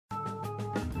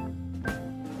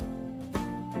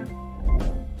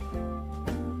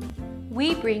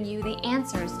we bring you the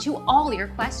answers to all your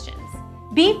questions.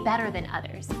 Be better than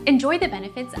others. Enjoy the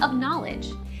benefits of knowledge.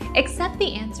 Accept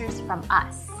the answers from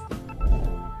us.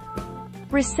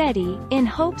 Resetti, in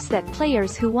hopes that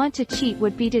players who want to cheat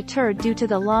would be deterred due to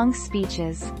the long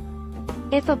speeches.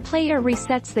 If a player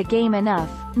resets the game enough,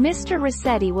 Mr.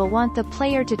 Resetti will want the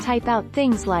player to type out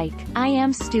things like, "I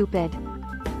am stupid"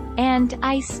 and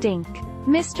 "I stink."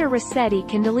 Mr. Resetti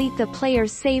can delete the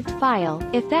player's saved file,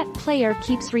 if that player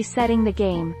keeps resetting the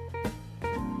game.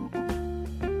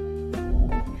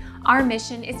 Our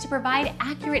mission is to provide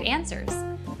accurate answers.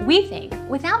 We think,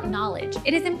 without knowledge,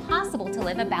 it is impossible to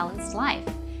live a balanced life.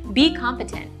 Be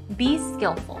competent, be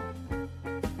skillful.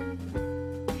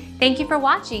 Thank you for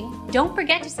watching. Don't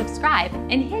forget to subscribe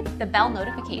and hit the bell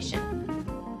notification.